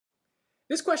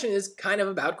This question is kind of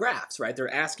about graphs, right?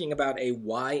 They're asking about a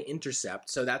y-intercept,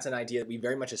 so that's an idea that we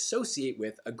very much associate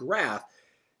with a graph.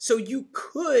 So you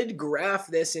could graph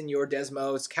this in your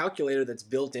Desmos calculator that's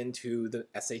built into the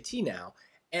SAT now,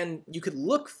 and you could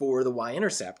look for the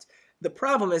y-intercept. The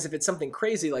problem is if it's something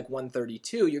crazy like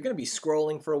 132, you're going to be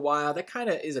scrolling for a while. That kind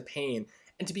of is a pain.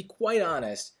 And to be quite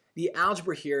honest, the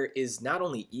algebra here is not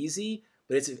only easy,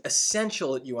 but it's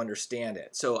essential that you understand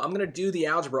it. So I'm going to do the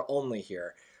algebra only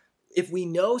here. If we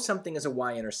know something is a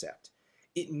y-intercept,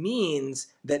 it means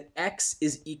that x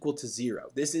is equal to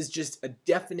 0. This is just a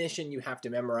definition you have to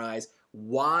memorize.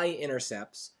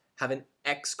 Y-intercepts have an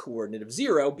x coordinate of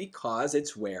 0 because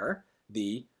it's where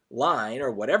the line,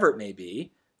 or whatever it may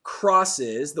be,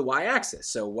 crosses the y-axis.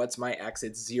 So what's my x?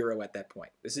 It's 0 at that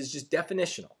point. This is just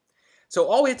definitional. So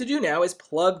all we have to do now is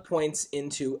plug points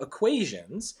into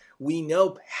equations. We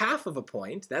know half of a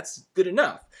point. That's good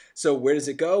enough. So where does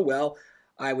it go? Well,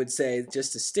 I would say,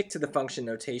 just to stick to the function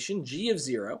notation, g of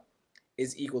 0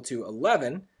 is equal to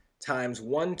 11 times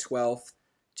 1/12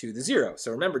 to the 0.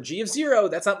 So remember, g of 0,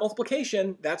 that's not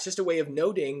multiplication. That's just a way of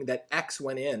noting that x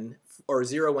went in, or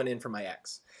 0 went in for my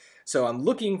x. So I'm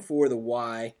looking for the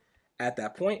y at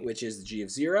that point, which is the g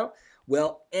of 0.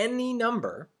 Well, any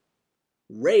number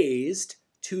raised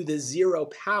to the 0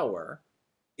 power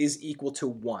is equal to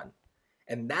 1.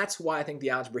 And that's why I think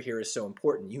the algebra here is so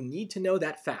important. You need to know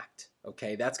that fact,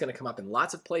 okay? That's going to come up in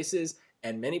lots of places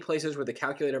and many places where the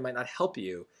calculator might not help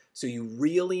you. So you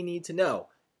really need to know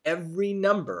every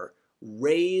number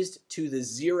raised to the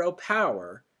 0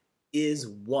 power is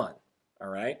 1, all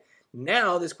right?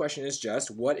 Now this question is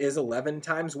just, what is 11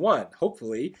 times 1?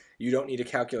 Hopefully you don't need a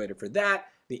calculator for that.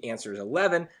 The answer is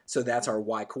 11, so that's our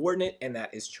y coordinate, and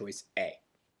that is choice A.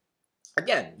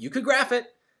 Again, you could graph it.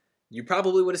 You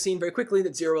probably would have seen very quickly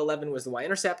that 0, 11 was the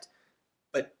y-intercept,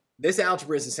 but this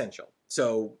algebra is essential.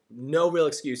 So no real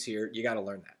excuse here. You got to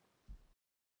learn that.